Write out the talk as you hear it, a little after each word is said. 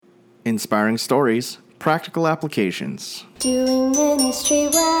Inspiring stories, practical applications. Doing ministry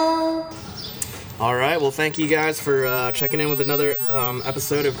well. All right, well, thank you guys for checking in with another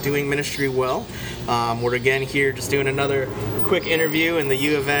episode of Doing Ministry Well. We're again here just doing another quick interview in the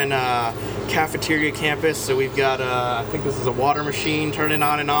U of N cafeteria campus. So we've got, I think this is a water machine turning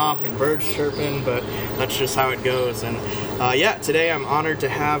on and off and birds chirping, but that's just how it goes. And today I'm honored to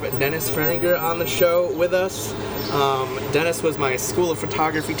have Dennis Feringer on the show with us. Dennis was my School of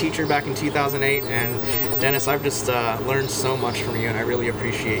Photography teacher back in 2008, and Dennis, I've just learned so much from you, and I really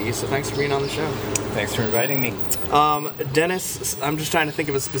appreciate you, so thanks for being on the show. Thanks for inviting me. Dennis, I'm just trying to think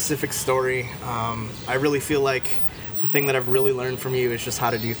of a specific story. I really feel like the thing that I've really learned from you is just how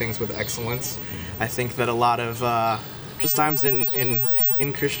to do things with excellence. I think that a lot of just times in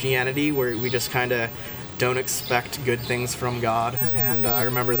Christianity where we just kind of don't expect good things from God, and I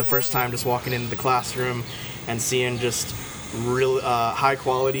remember the first time just walking into the classroom and seeing just real high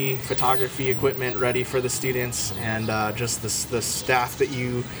quality photography equipment ready for the students, and just the staff that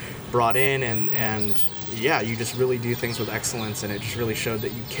you brought in, and you just really do things with excellence, and it just really showed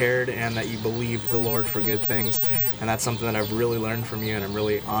that you cared and that you believed the Lord for good things, and that's something that I've really learned from you, and I'm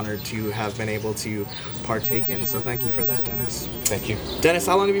really honored to have been able to partake in, so thank you for that, Dennis. Thank you. Dennis,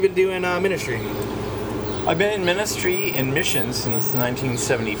 how long have you been doing ministry? I've been in ministry in missions since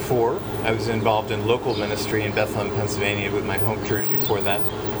 1974. I was involved in local ministry in Bethlehem, Pennsylvania with my home church before that.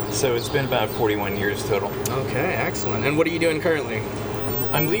 So it's been about 41 years total. Okay, excellent. And what are you doing currently?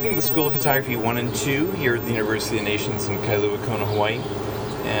 I'm leading the School of Photography 1 and 2 here at the University of Nations in Kailua Kona, Hawaii.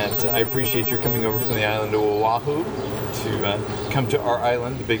 And I appreciate your coming over from the island of Oahu to come to our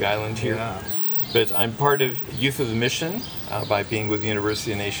island, the big island here. Yeah. But I'm part of Youth of the Mission by being with the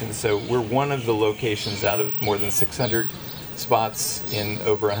University of Nations. So we're one of the locations out of more than 600 spots in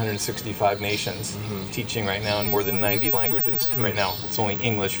over 165 nations, teaching right now in more than 90 languages. Right now, it's only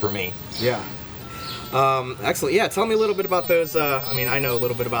English for me. Yeah. Excellent. Yeah, tell me a little bit about those. I know a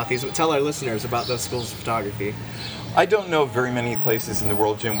little bit about these, but tell our listeners about those schools of photography. I don't know very many places in the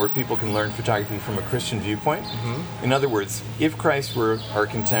world, Jim, where people can learn photography from a Christian viewpoint. In other words, if Christ were our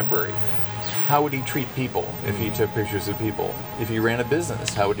contemporary, how would he treat people if he took pictures of people? If he ran a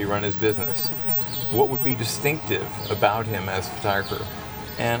business, how would he run his business? What would be distinctive about him as a photographer?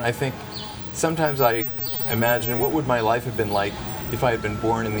 And I think sometimes I imagine what would my life have been like if I had been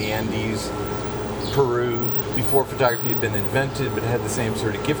born in the Andes, Peru, before photography had been invented, but had the same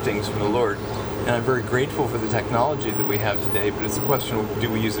sort of giftings from the Lord. And I'm very grateful for the technology that we have today, but it's a question of, do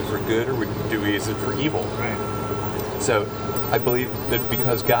we use it for good or do we use it for evil? Right. So I believe that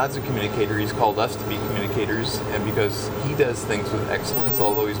because God's a communicator, he's called us to be communicators, and because he does things with excellence,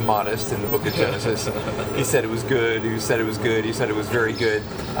 although he's modest in the book of Genesis. He said it was good, he said it was good, he said it was very good.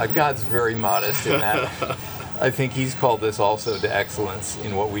 God's very modest in that. I think he's called us also to excellence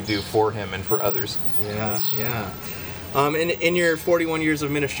in what we do for him and for others. Yeah. In your 41 years of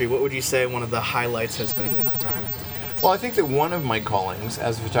ministry, what would you say one of the highlights has been in that time? Well, I think that one of my callings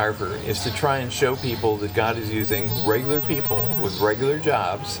as a photographer is to try and show people that God is using regular people with regular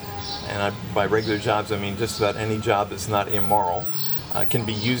jobs, and by regular jobs I mean just about any job that's not immoral, can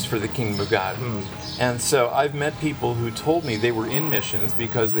be used for the kingdom of God. And so I've met people who told me they were in missions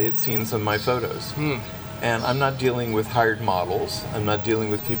because they had seen some of my photos. And I'm not dealing with hired models. I'm not dealing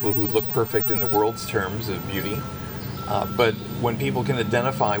with people who look perfect in the world's terms of beauty. But when people can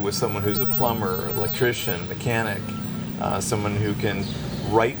identify with someone who's a plumber, electrician, mechanic, someone who can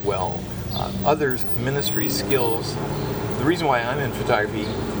write well, others' ministry skills. The reason why I'm in photography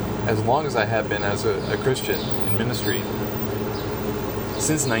as long as I have been as a Christian in ministry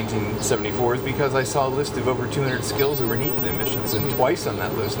since 1974 is because I saw a list of over 200 skills that were needed in missions, and twice on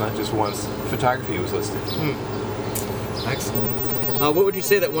that list, not just once, photography was listed. Excellent. What would you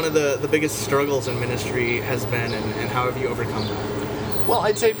say that one of the biggest struggles in ministry has been, and how have you overcome that? Well,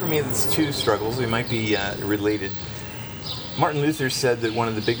 I'd say for me it's two struggles. They might be related. Martin Luther said that one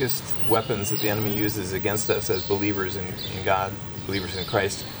of the biggest weapons that the enemy uses against us as believers in God, believers in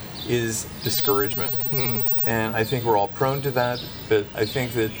Christ, is discouragement. And I think we're all prone to that, but I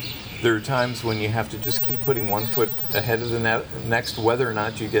think that there are times when you have to just keep putting one foot ahead of the next, whether or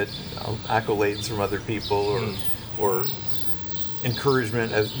not you get accolades from other people or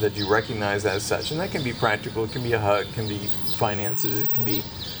encouragement that you recognize as such. And that can be practical, it can be a hug, it can be finances, it can be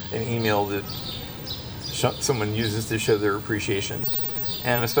an email that someone uses to show their appreciation.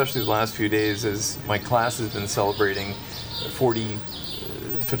 And especially the last few days, as my class has been celebrating 40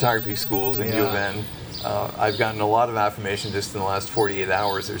 photography schools in U of N, I've gotten a lot of affirmation just in the last 48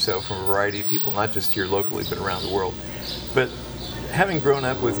 hours or so from a variety of people, not just here locally, but around the world. But having grown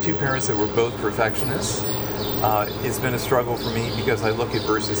up with two parents that were both perfectionists, it's been a struggle for me because I look at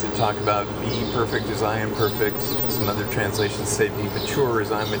verses that talk about be perfect as I am perfect. Some other translations say be mature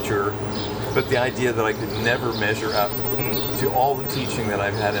as I'm mature. But the idea that I could never measure up to all the teaching that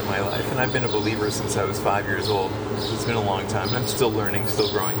I've had in my life, and I've been a believer since I was 5 years old. It's been a long time, and I'm still learning,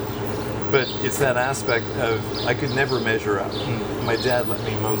 still growing. But it's that aspect of I could never measure up. My dad let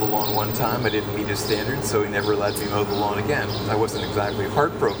me mow the lawn one time. I didn't meet his standards, so he never let me mow the lawn again. I wasn't exactly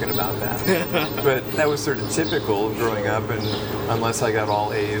heartbroken about that. But that was sort of typical of growing up, and unless I got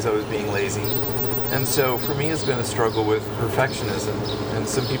all A's, I was being lazy. And so for me, it's been a struggle with perfectionism. And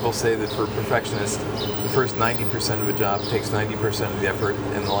some people say that for a perfectionist, the first 90% of a job takes 90% of the effort,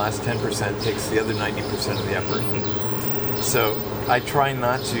 and the last 10% takes the other 90% of the effort. So I try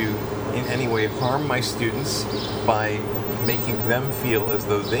not to in any way harm my students by making them feel as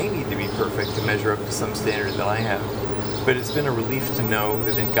though they need to be perfect to measure up to some standard that I have. But it's been a relief to know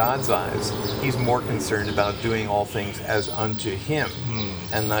that in God's eyes, He's more concerned about doing all things as unto Him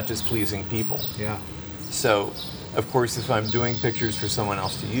and not just pleasing people. Yeah. So, of course, if I'm doing pictures for someone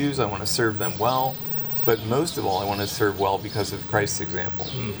else to use, I want to serve them well. But most of all, I want to serve well because of Christ's example.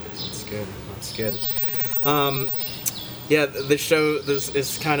 That's good. That's good. Yeah, the show, this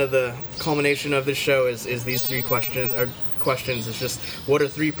is kind of the culmination of the show is these three questions. It's just, what are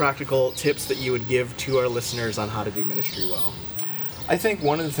three practical tips that you would give to our listeners on how to do ministry well? I think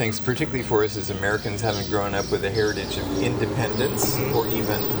one of the things, particularly for us as Americans, having grown up with a heritage of independence or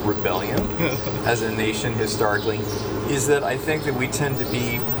even rebellion as a nation historically, is that I think that we tend to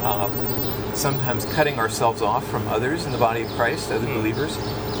be sometimes cutting ourselves off from others in the body of Christ, other believers.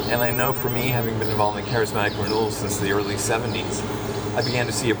 And I know for me, having been involved in charismatic renewal since the early 70s, I began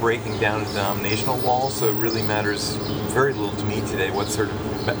to see a breaking down of denominational walls, so it really matters very little to me today what sort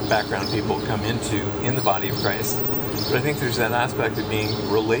of background people come into in the body of Christ. But I think there's that aspect of being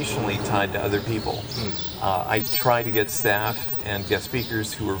relationally tied to other people. I try to get staff and guest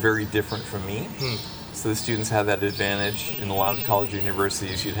speakers who are very different from me. So the students have that advantage. In a lot of college or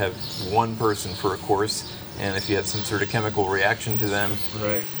universities, you'd have one person for a course, and if you had some sort of chemical reaction to them,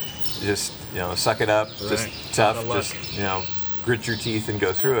 Right. just suck it up, just tough, just grit your teeth and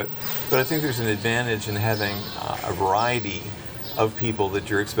go through it. But I think there's an advantage in having a variety of people that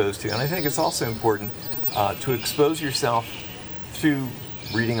you're exposed to, and I think it's also important to expose yourself through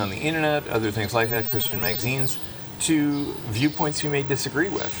reading on the internet, other things like that, Christian magazines, to viewpoints you may disagree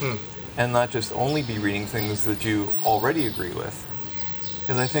with, and not just only be reading things that you already agree with.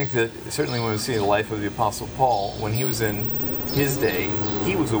 Because I think that certainly when we see the life of the Apostle Paul, when he was in his day,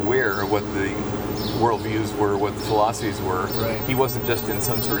 he was aware of what the worldviews were, what the philosophies were. Right. He wasn't just in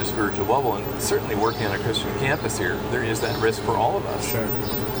some sort of spiritual bubble. And certainly working on a Christian campus here, there is that risk for all of us. Sure.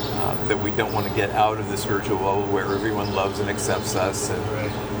 That we don't want to get out of the spiritual bubble where everyone loves and accepts us. And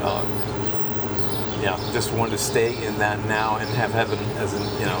just want to stay in that now and have heaven as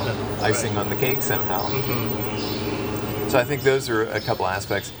icing on the cake somehow. So I think those are a couple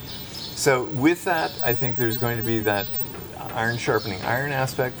aspects. So with that, I think there's going to be that iron sharpening iron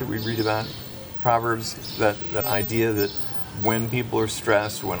aspect that we read about, Proverbs, that idea that when people are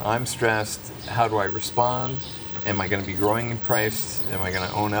stressed, when I'm stressed, how do I respond? Am I going to be growing in Christ? Am I going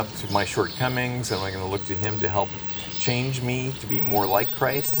to own up to my shortcomings? Am I going to look to Him to help change me to be more like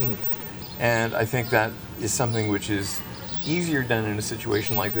Christ? And I think that is something which is easier done in a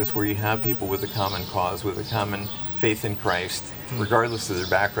situation like this where you have people with a common cause, with a common faith in Christ, regardless of their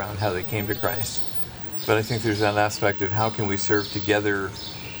background, how they came to Christ. But I think there's that aspect of how can we serve together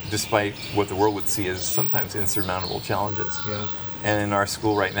despite what the world would see as sometimes insurmountable challenges. Yeah. And in our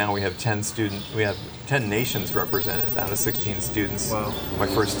school right now, we have 10 nations represented out of 16 students. Wow. My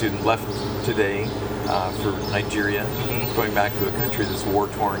first student left today for Nigeria, going back to a country that's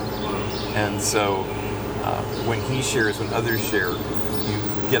war-torn. And so when he shares, when others share, you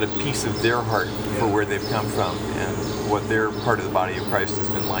get a piece of their heart for where they've come from and what their part of the body of Christ has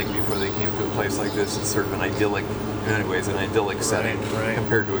been like before they came to a place like this. It's sort of an idyllic, in many ways, an idyllic setting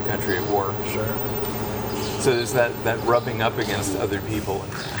compared to a country at war. Sure. So there's that rubbing up against other people.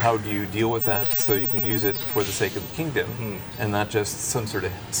 And how do you deal with that so you can use it for the sake of the kingdom and not just some sort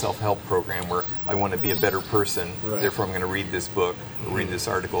of self-help program where I want to be a better person, therefore I'm going to read this book, or read this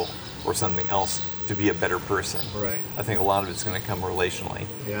article, or something else to be a better person. Right. I think a lot of it's going to come relationally.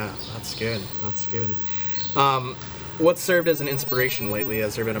 Yeah, that's good. That's good. What's served as an inspiration lately?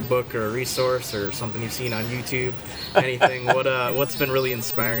 Has there been a book or a resource or something you've seen on YouTube? Anything? What's been really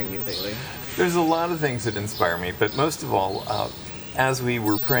inspiring you lately? There's a lot of things that inspire me, but most of all, as we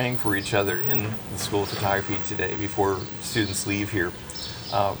were praying for each other in the School of Photography today before students leave here,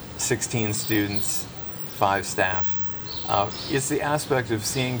 16 students, 5 staff, It's the aspect of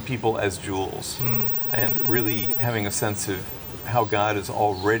seeing people as jewels and really having a sense of how God has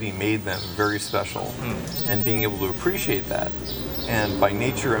already made them very special and being able to appreciate that. And by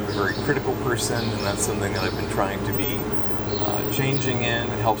nature, I'm a very critical person, and that's something that I've been trying to be changing in.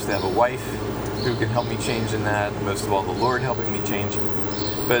 It helps to have a wife who can help me change in that, most of all the Lord helping me change.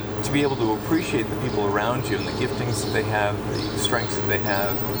 But to be able to appreciate the people around you and the giftings that they have, the strengths that they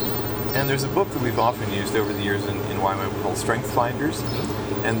have. And there's a book that we've often used over the years in YWAM called Strength Finders,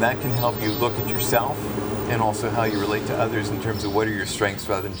 and that can help you look at yourself and also how you relate to others in terms of what are your strengths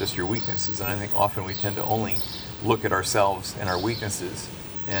rather than just your weaknesses. And I think often we tend to only look at ourselves and our weaknesses,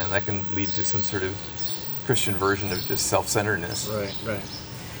 and that can lead to some sort of Christian version of just self-centeredness. Right.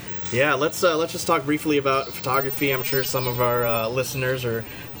 Yeah, let's just talk briefly about photography. I'm sure some of our listeners are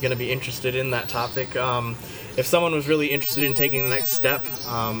going to be interested in that topic. If someone was really interested in taking the next step,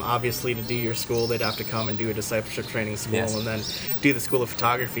 obviously to do your school, they'd have to come and do a discipleship training school and then do the School of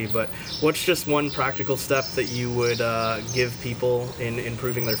Photography. But what's just one practical step that you would give people in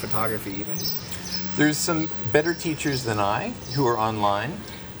improving their photography even? There's some better teachers than I who are online.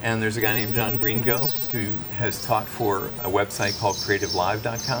 And there's a guy named John Greengo who has taught for a website called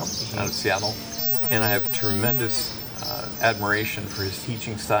creativelive.com out of Seattle. And I have tremendous admiration for his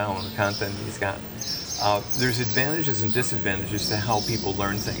teaching style and the content he's got. There's advantages and disadvantages to how people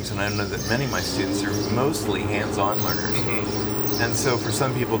learn things. And I know that many of my students are mostly hands-on learners. And so for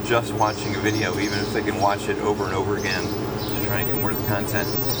some people, just watching a video, even if they can watch it over and over again to try and get more of the content,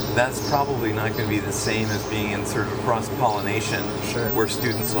 that's probably not going to be the same as being in sort of cross-pollination, where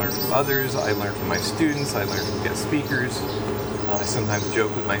students learn from others, I learn from my students, I learn from guest speakers. I sometimes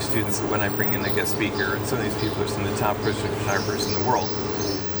joke with my students that when I bring in a guest speaker, and some of these people are some of the top Christian photographers in the world,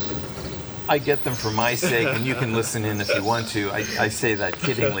 I get them for my sake, and you can listen in if you want to. I say that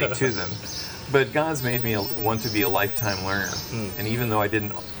kiddingly to them. But God's made me want to be a lifetime learner. And even though I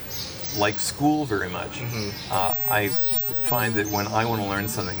didn't like school very much, I find that when I want to learn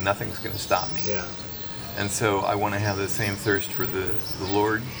something, nothing's going to stop me. Yeah. And so I want to have the same thirst for the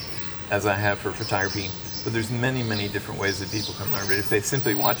Lord as I have for photography. But there's many, many different ways that people can learn. But if they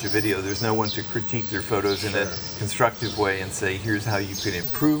simply watch a video, there's no one to critique their photos in a constructive way and say, here's how you could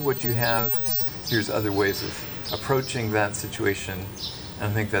improve what you have. Here's other ways of approaching that situation.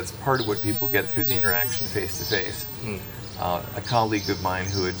 And I think that's part of what people get through the interaction face-to-face. A colleague of mine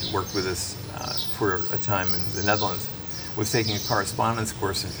who had worked with us for a time in the Netherlands was taking a correspondence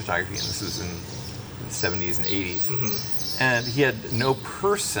course in photography, and this was in the 70s and 80s. And he had no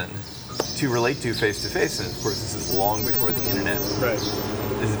person to relate to face-to-face, and of course this is long before the internet. Right.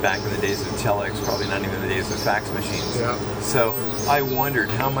 This is back in the days of telex, probably not even the days of fax machines. Yeah. So I wondered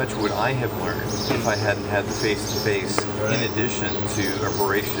how much would I have learned if I hadn't had the face-to-face, in addition to a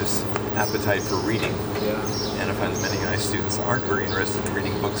voracious appetite for reading. Yeah. And I find that many of my students aren't very interested in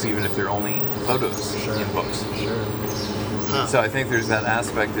reading books, even if they're only photos in books. So I think there's that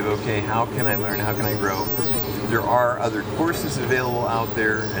aspect of, okay, how can I learn? How can I grow? There are other courses available out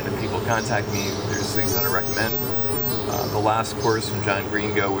there, and if people contact me, there's things that I recommend. The last course from John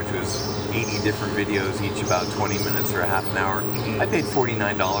Greengo, which was 80 different videos, each about 20 minutes or a half an hour, I paid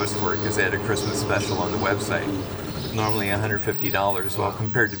 $49 for it because they had a Christmas special on the website. Normally $150, well,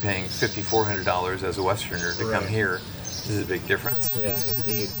 compared to paying $5,400 as a Westerner to come here, this is a big difference. Yeah,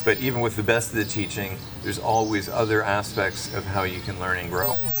 indeed. But even with the best of the teaching, there's always other aspects of how you can learn and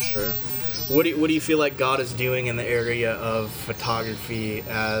grow. Sure. What do you feel like God is doing in the area of photography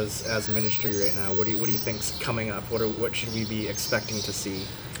as ministry right now? What do you think's coming up? What should we be expecting to see?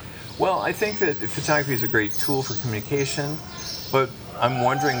 Well, I think that photography is a great tool for communication, but I'm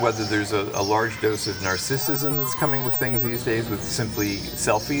wondering whether there's a large dose of narcissism that's coming with things these days with simply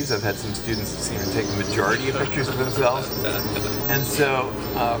selfies. I've had some students that seem to take the majority of pictures of themselves. And so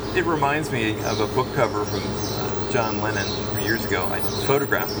it reminds me of a book cover from John Lennon from years ago. I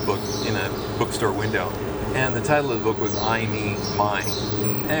photographed the book in a bookstore window, and the title of the book was I, Me, Mine.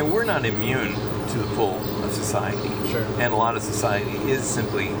 And we're not immune to the pull of society. Sure. And a lot of society is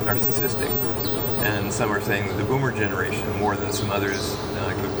simply narcissistic. And some are saying that the boomer generation, more than some others,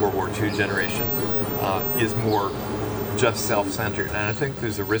 like the World War II generation, is more just self-centered. And I think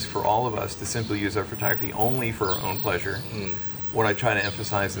there's a risk for all of us to simply use our photography only for our own pleasure. What I try to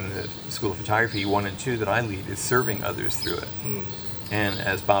emphasize in the School of Photography 1 and 2 that I lead is serving others through it. And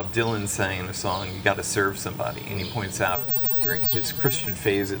as Bob Dylan sang in a song, you got to serve somebody. And he points out, during his Christian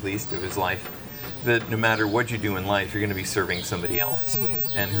phase at least of his life, that no matter what you do in life, you're going to be serving somebody else.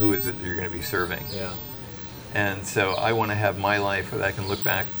 And who is it that you're going to be serving? Yeah. And so I want to have my life where I can look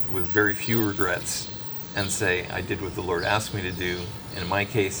back with very few regrets and say, I did what the Lord asked me to do. And in my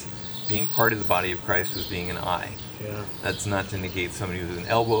case, being part of the body of Christ was being an eye. Yeah. That's not to negate somebody with an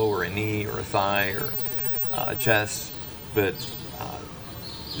elbow or a knee or a thigh or a chest, but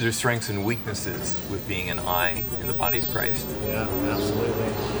there's strengths and weaknesses with being an eye in the body of Christ. Yeah,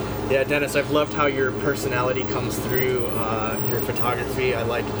 absolutely. Yeah, Dennis, I've loved how your personality comes through your photography. I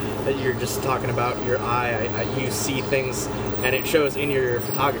like that you're just talking about your eye. You see things, and it shows in your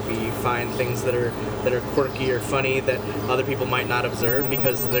photography. You find things that are quirky or funny that other people might not observe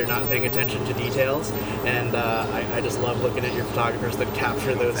because they're not paying attention to details. And I just love looking at your photographers that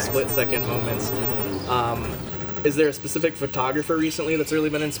capture those split-second moments. Is there a specific photographer recently that's really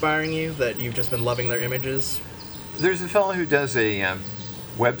been inspiring you, that you've just been loving their images? There's a fellow who does a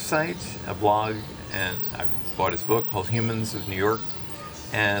website, a blog, and I bought his book called Humans of New York.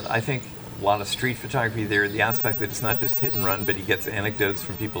 And I think a lot of street photography there, the aspect that it's not just hit and run, but he gets anecdotes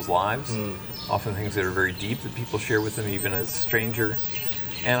from people's lives, often things that are very deep that people share with him even as a stranger.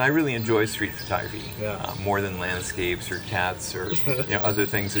 And I really enjoy street photography more than landscapes or cats or other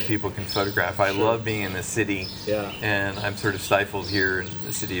things that people can photograph. I love being in the city, and I'm sort of stifled here in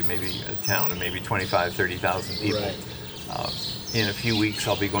the city of maybe a town of maybe 25, 30,000 people. Right. In a few weeks,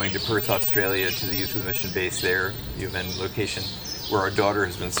 I'll be going to Perth, Australia, to the Youth of the Mission base there, U of N location, where our daughter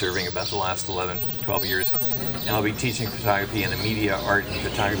has been serving about the last 11, 12 years. And I'll be teaching photography in a media, art, and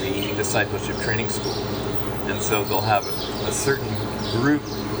photography discipleship training school. And so they'll have a certain group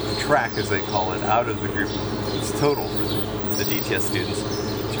track, as they call it, out of the group that's total for the DTS students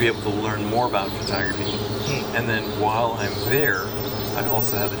to be able to learn more about photography. And then while I'm there, I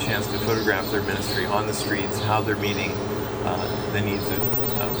also have the chance to photograph their ministry on the streets, how they're meeting the needs of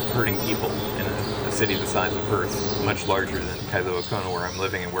hurting people in a city the size of Perth, much larger than Kailua Kona, where I'm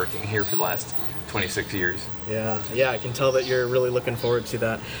living and working here for the last 26 years. Yeah, I can tell that you're really looking forward to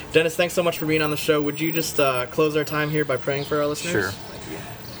that. Dennis, thanks so much for being on the show. Would you just close our time here by praying for our listeners? Sure.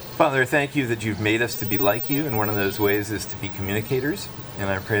 Father, thank you that you've made us to be like you, and one of those ways is to be communicators. And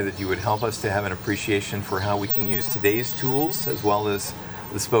I pray that you would help us to have an appreciation for how we can use today's tools as well as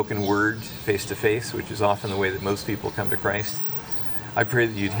the spoken word face-to-face, which is often the way that most people come to Christ. I pray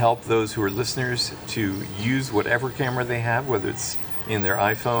that you'd help those who are listeners to use whatever camera they have, whether it's in their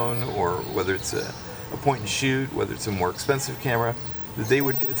iPhone or whether it's a point and shoot, whether it's a more expensive camera, that they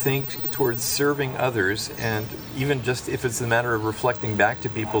would think towards serving others, and even just if it's a matter of reflecting back to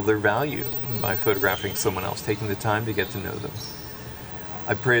people their value by photographing someone else, taking the time to get to know them.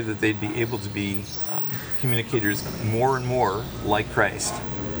 I pray that they'd be able to be communicators more and more like Christ.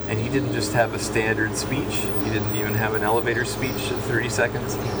 And he didn't just have a standard speech. He didn't even have an elevator speech of 30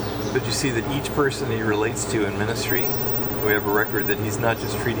 seconds. But you see that each person he relates to in ministry, we have a record that he's not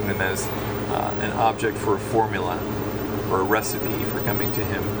just treating them as an object for a formula or a recipe for coming to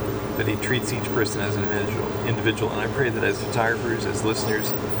him, but he treats each person as an individual. And I pray that as photographers, as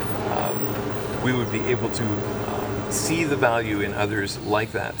listeners, we would be able to see the value in others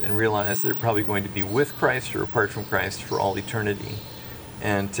like that and realize they're probably going to be with Christ or apart from Christ for all eternity,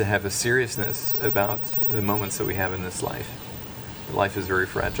 and to have a seriousness about the moments that we have in this life. Life is very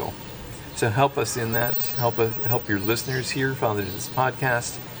fragile. So help us in that. Help your listeners here, Father, to this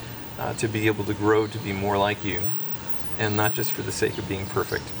podcast, to be able to grow to be more like you, and not just for the sake of being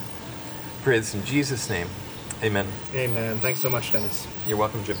perfect. Pray this in Jesus' name. Amen. Amen. Thanks so much, Dennis. You're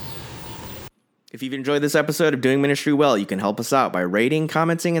welcome, Jim. If you've enjoyed this episode of Doing Ministry Well, you can help us out by rating,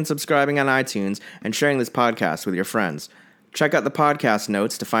 commenting, and subscribing on iTunes and sharing this podcast with your friends. Check out the podcast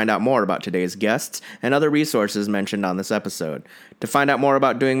notes to find out more about today's guests and other resources mentioned on this episode. To find out more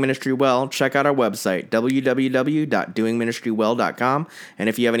about Doing Ministry Well, check out our website, www.doingministrywell.com. And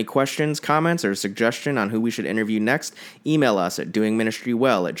if you have any questions, comments, or suggestion on who we should interview next, email us at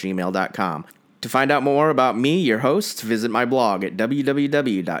doingministrywell@gmail.com. To find out more about me, your host, visit my blog at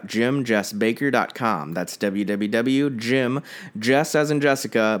www.jimjessbaker.com. That's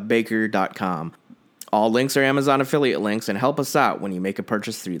www.jimjess.baker.com. All links are Amazon affiliate links, and help us out when you make a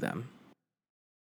purchase through them.